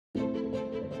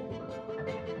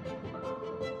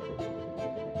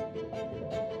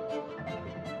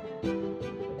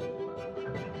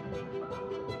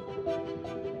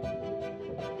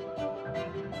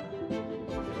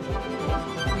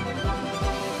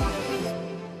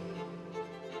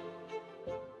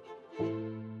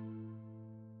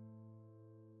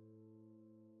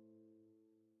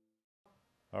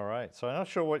All right, so I'm not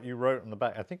sure what you wrote on the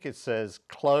back. I think it says,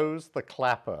 close the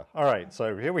clapper. All right,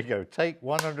 so here we go. Take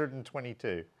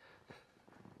 122.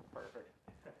 Perfect.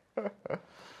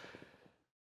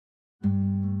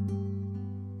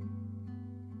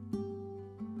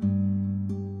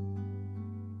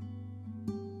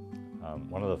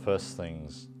 One of the first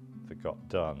things that got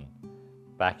done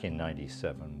back in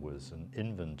 '97 was an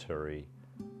inventory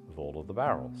of all of the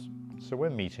barrels. So we're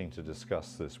meeting to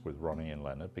discuss this with Ronnie and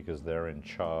Leonard because they're in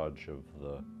charge of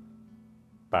the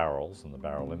barrels and the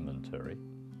barrel inventory.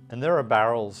 And there are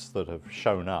barrels that have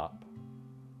shown up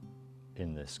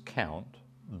in this count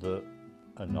that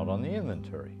are not on the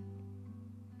inventory.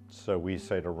 So we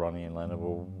say to Ronnie and Leonard,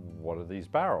 well, what are these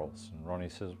barrels? And Ronnie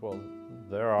says, well,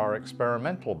 there are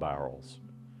experimental barrels.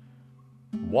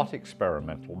 What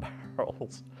experimental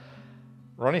barrels?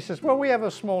 Ronnie says, well, we have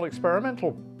a small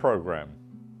experimental program.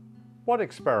 What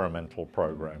experimental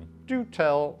program? Do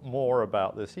tell more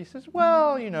about this. He says,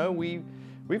 well, you know, we've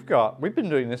been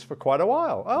doing this for quite a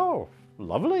while. Oh,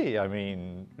 lovely. I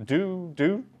mean,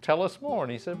 do tell us more.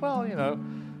 And he said, well, you know,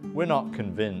 we're not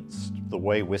convinced the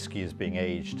way whiskey is being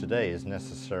aged today is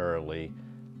necessarily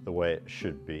the way it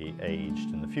should be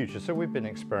aged in the future. So we've been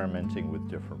experimenting with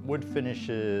different wood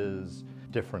finishes,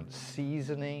 different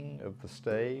seasoning of the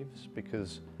staves,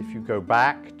 because if you go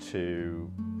back to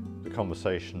the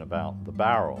conversation about the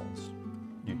barrels,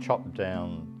 you chop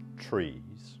down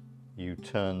trees, you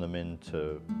turn them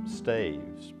into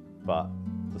staves, but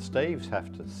the staves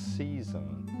have to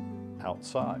season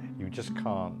outside. You just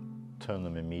can't turn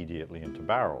them immediately into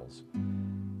barrels.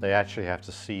 They actually have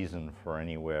to season for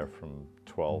anywhere from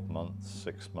 12 months,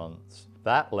 6 months.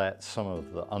 That lets some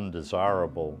of the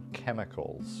undesirable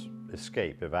chemicals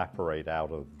escape, evaporate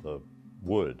out of the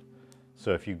wood.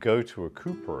 So if you go to a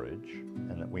cooperage,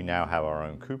 and that we now have our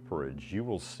own cooperage, you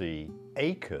will see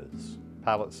acres,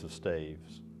 pallets of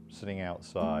staves, sitting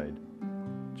outside,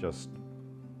 just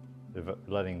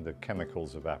letting the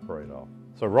chemicals evaporate off.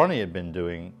 So Ronnie had been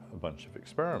doing a bunch of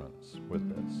experiments with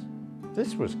this.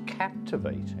 This was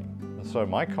captivating. And so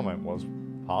my comment was,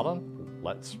 pardon,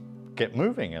 let's get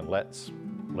moving and let's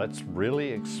really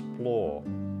explore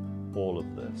all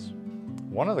of this.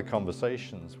 One of the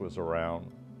conversations was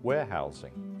around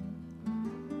warehousing.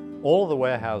 All of the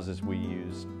warehouses we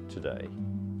use today,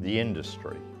 the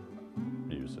industry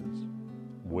uses,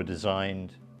 were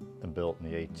designed and built in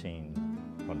the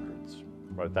 1800s.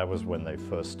 Right? That was when they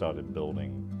first started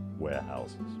building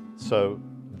warehouses. So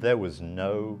there was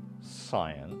no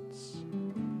science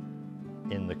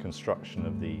in the construction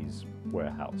of these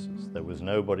warehouses. There was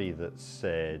nobody that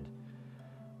said,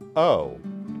 oh,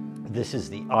 this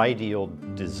is the ideal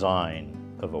design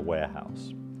of a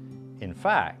warehouse. In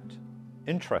fact,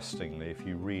 interestingly, if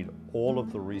you read all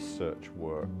of the research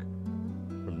work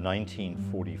from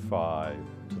 1945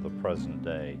 to the present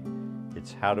day,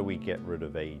 it's how do we get rid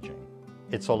of aging?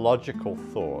 It's a logical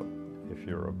thought if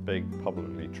you're a big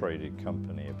publicly traded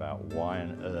company about why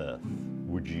on earth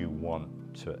would you want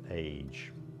to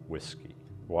age whiskey?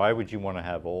 Why would you want to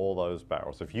have all those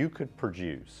barrels? If you could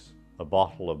produce a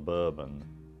bottle of bourbon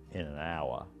in an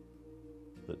hour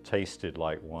that tasted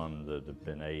like one that had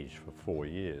been aged for 4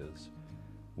 years,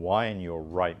 why in your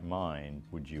right mind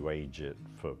would you age it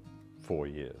for 4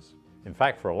 years? In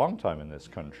fact, for a long time in this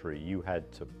country, you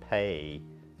had to pay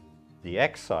the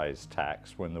excise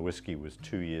tax when the whiskey was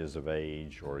 2 years of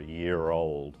age or a year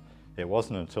old. It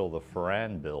wasn't until the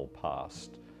Ferran Bill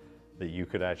passed that you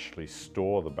could actually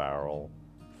store the barrel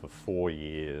for 4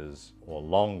 years or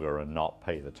longer and not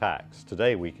pay the tax.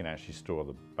 Today we can actually store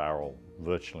the barrel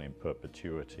virtually in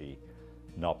perpetuity,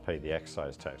 not pay the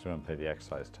excise tax. We don't pay the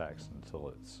excise tax until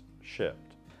it's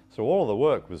shipped. So all of the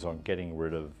work was on getting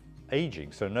rid of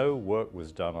aging. So no work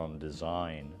was done on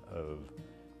design of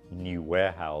new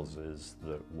warehouses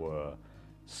that were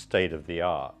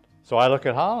state-of-the-art. So I look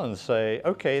at Harlan and say,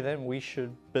 okay, then we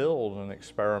should build an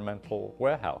experimental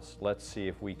warehouse. Let's see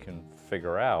if we can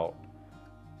figure out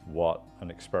what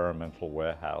an experimental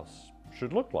warehouse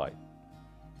should look like.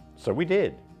 So we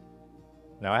did.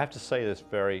 Now I have to say this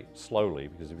very slowly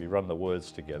because if you run the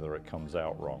words together it comes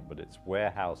out wrong, but it's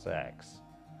Warehouse X.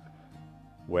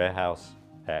 Warehouse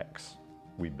X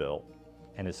we built,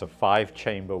 and it's a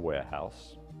 5-chamber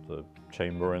warehouse. The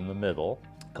chamber in the middle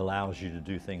allows you to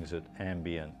do things at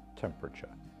ambient temperature.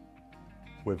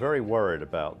 We're very worried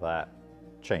about that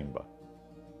chamber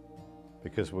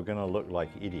because we're going to look like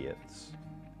idiots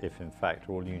if in fact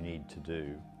all you need to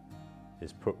do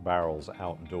is put barrels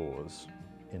outdoors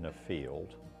in a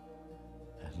field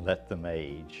and let them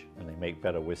age, and they make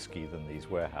better whiskey than these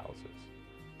warehouses.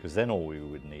 Because then all we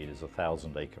would need is a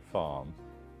 1,000-acre farm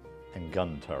and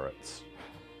gun turrets.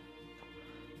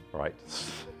 right?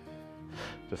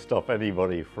 To stop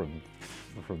anybody from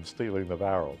stealing the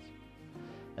barrels.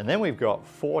 And then we've got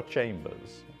 4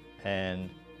 chambers, and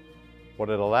what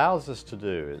it allows us to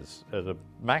do is, at a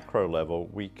macro level,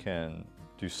 we can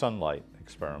do sunlight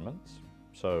experiments.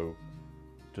 So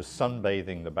does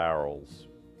sunbathing the barrels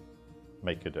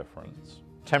make a difference?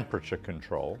 Temperature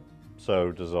control.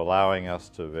 So does allowing us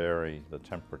to vary the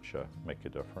temperature make a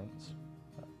difference?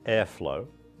 Airflow.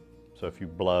 So if you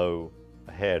blow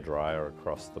a hairdryer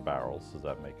across the barrels, does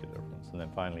that make a difference? And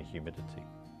then finally, humidity.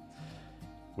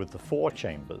 With the 4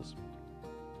 chambers,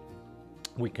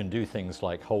 we can do things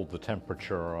like hold the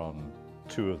temperature on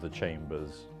 2 of the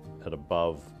chambers at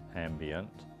above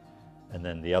ambient, and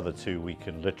then the other 2 we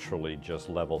can literally just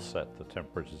level set the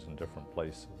temperatures in different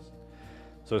places.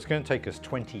 So it's going to take us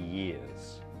 20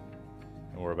 years,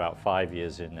 and we're about 5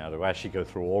 years in now, to actually go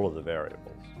through all of the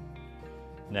variables.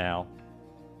 Now,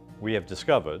 we have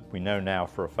discovered, we know now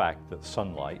for a fact, that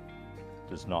sunlight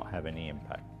does not have any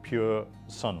impact. Pure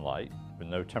sunlight with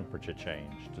no temperature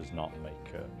change does not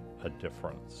make a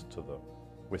difference to the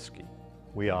whiskey.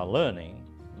 We are learning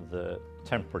that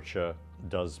temperature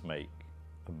does make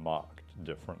a marked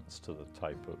difference to the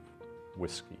type of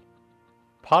whiskey.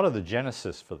 Part of the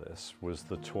genesis for this was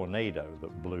the tornado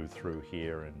that blew through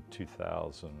here in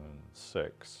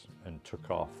 2006 and took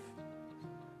off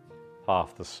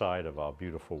half the side of our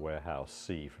beautiful warehouse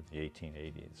C from the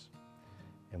 1880s.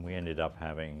 And we ended up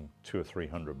having 200 or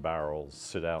 300 barrels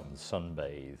sit out and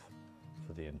sunbathe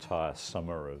for the entire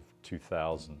summer of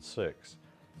 2006.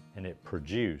 And it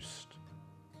produced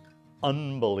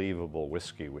unbelievable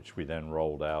whiskey, which we then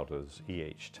rolled out as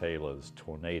E.H. Taylor's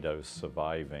Tornado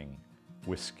Surviving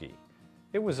Whiskey.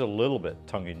 It was a little bit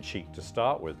tongue-in-cheek to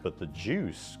start with, but the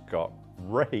juice got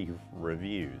rave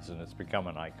reviews, and it's become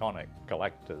an iconic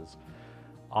collector's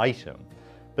item.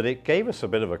 But it gave us a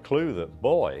bit of a clue that,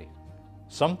 boy,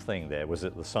 something there. Was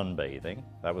it the sunbathing?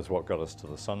 That was what got us to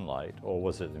the sunlight. Or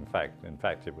was it, in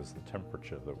fact, it was the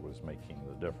temperature that was making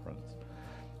the difference.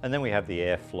 And then we have the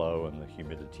airflow and the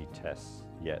humidity tests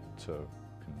yet to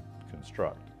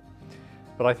construct.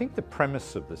 But I think the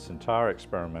premise of this entire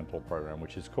experimental program,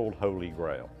 which is called Holy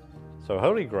Grail. So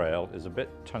Holy Grail is a bit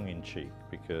tongue-in-cheek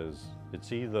because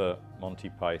it's either Monty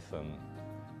Python,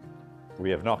 we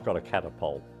have not got a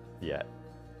catapult yet,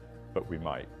 but we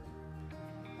might.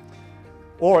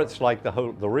 Or it's like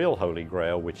the real Holy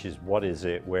Grail, which is what is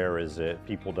it, where is it,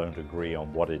 people don't agree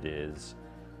on what it is,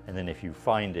 and then if you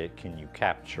find it, can you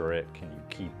capture it, can you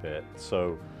keep it?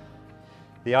 So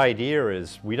the idea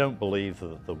is we don't believe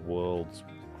that the world's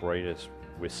greatest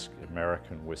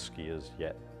American whiskey has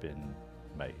yet been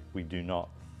made. We do not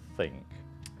think.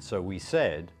 So we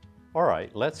said, all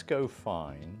right, let's go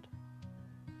find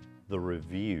the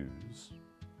reviews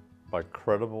by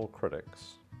credible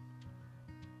critics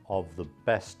of the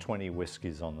best 20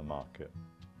 whiskeys on the market.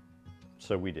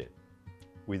 So we did.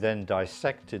 We then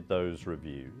dissected those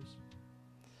reviews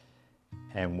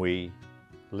and we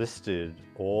listed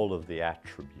all of the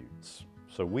attributes.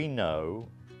 So we know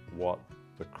what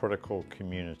the critical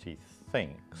community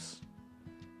thinks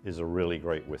is a really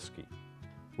great whiskey.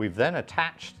 We've then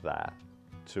attached that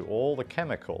to all the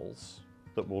chemicals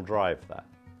that will drive that.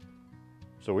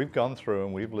 So we've gone through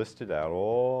and we've listed out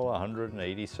all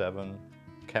 187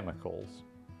 chemicals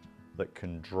that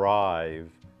can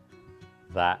drive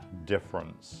that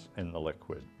difference in the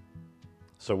liquid.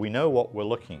 So we know what we're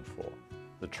looking for.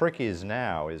 The trick is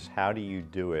now is how do you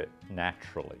do it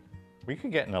naturally? We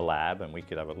could get in a lab and we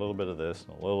could have a little bit of this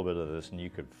and a little bit of this and you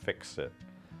could fix it.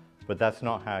 But that's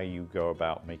not how you go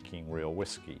about making real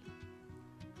whiskey.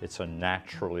 It's a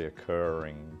naturally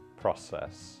occurring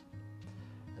process.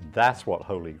 And that's what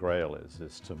Holy Grail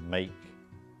is to make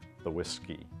the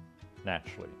whiskey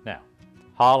naturally. Now,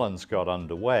 Harlan's got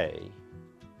underway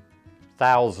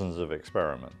thousands of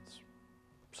experiments.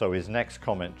 So his next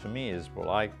comment to me is,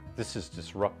 well, this is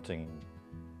disrupting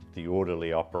the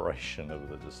orderly operation of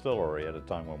the distillery at a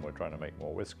time when we're trying to make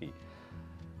more whiskey.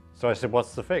 So I said,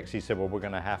 what's the fix? He said, well, we're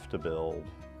going to have to build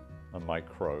a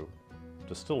micro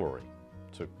distillery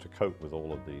to cope with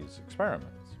all of these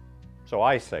experiments. So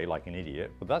I say, like an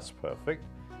idiot, well, that's perfect.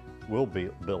 We'll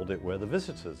build it where the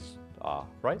visitors are,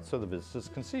 right? So the visitors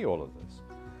can see all of this.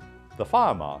 The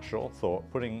fire marshal thought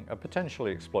putting a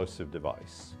potentially explosive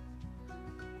device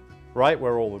right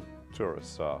where all the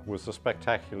tourists are was a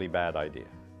spectacularly bad idea.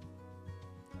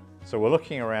 So we're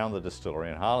looking around the distillery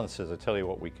and Harlan says, I tell you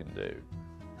what we can do.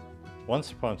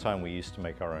 Once upon a time we used to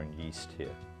make our own yeast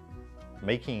here.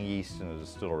 Making yeast in a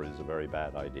distillery is a very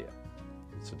bad idea.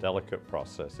 It's a delicate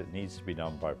process. It needs to be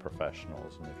done by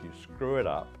professionals, and if you screw it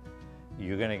up,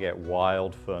 you're going to get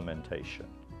wild fermentation.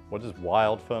 What does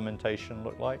wild fermentation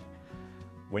look like?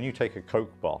 When you take a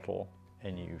Coke bottle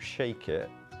and you shake it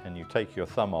and you take your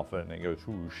thumb off it and it goes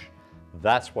whoosh,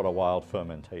 that's what a wild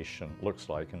fermentation looks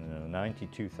like. And in a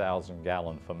 92,000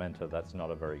 gallon fermenter, that's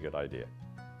not a very good idea.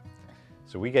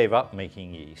 So we gave up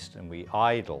making yeast and we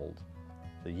idled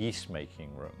the yeast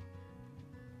making room.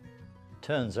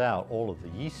 Turns out all of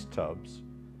the yeast tubs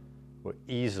were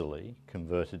easily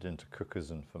converted into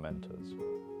cookers and fermenters.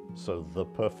 So the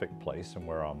perfect place, and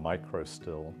where our micro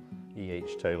still,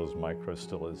 E.H. Taylor's micro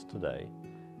still is today,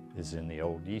 is in the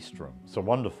old yeast room. It's a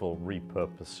wonderful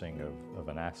repurposing of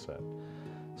an asset.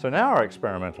 So now our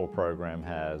experimental program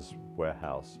has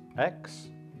Warehouse X,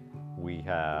 we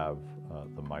have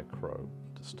the micro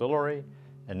distillery,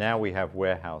 and now we have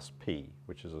Warehouse P,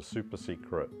 which is a super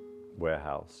secret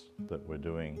warehouse that we're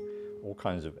doing all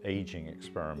kinds of aging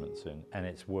experiments in, and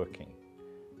it's working.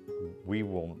 We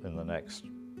will, in the next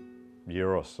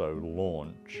year or so,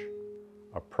 launch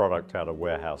a product out of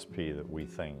Warehouse P that we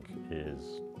think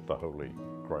is the holy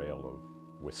grail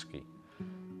of whiskey.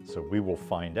 So we will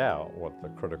find out what the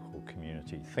critical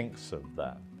community thinks of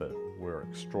that, but we're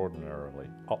extraordinarily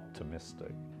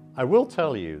optimistic. I will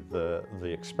tell you the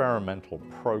experimental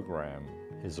program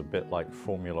is a bit like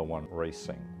Formula One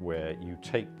racing, where you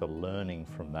take the learning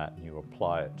from that and you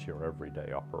apply it to your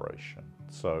everyday operation.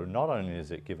 So not only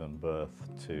has it given birth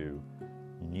to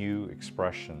new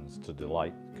expressions to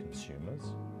delight consumers,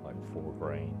 like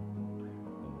 4-grain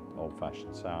and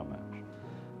old-fashioned sour mash,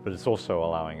 but it's also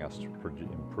allowing us to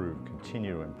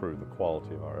continue to improve the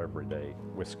quality of our everyday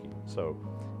whiskey. So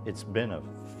it's been a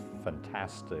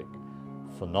fantastic,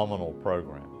 phenomenal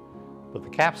program. But the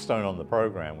capstone on the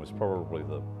program was probably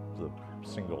the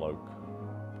single oak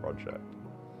project.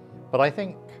 But I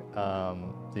think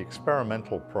the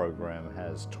experimental program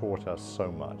has taught us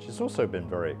so much. It's also been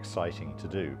very exciting to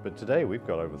do. But today we've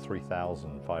got over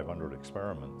 3,500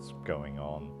 experiments going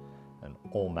on, and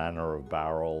all manner of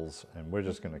barrels, and we're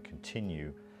just going to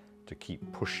continue to keep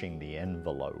pushing the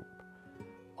envelope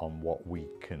on what we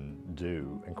can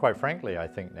do. And quite frankly, I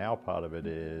think now part of it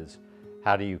is,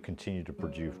 how do you continue to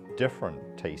produce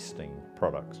different tasting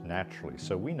products naturally?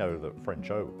 So we know that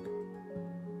French oak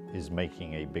is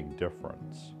making a big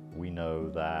difference. We know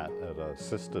that at a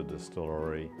sister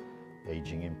distillery,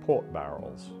 aging in port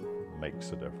barrels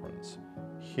makes a difference.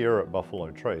 Here at Buffalo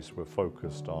Trace, we're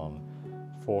focused on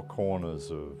 4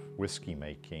 corners of whiskey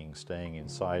making, staying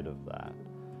inside of that,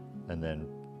 and then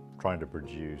trying to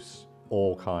produce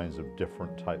all kinds of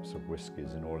different types of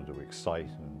whiskeys in order to excite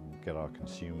and get our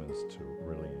consumers to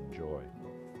really enjoy.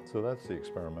 So that's the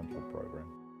experimental program.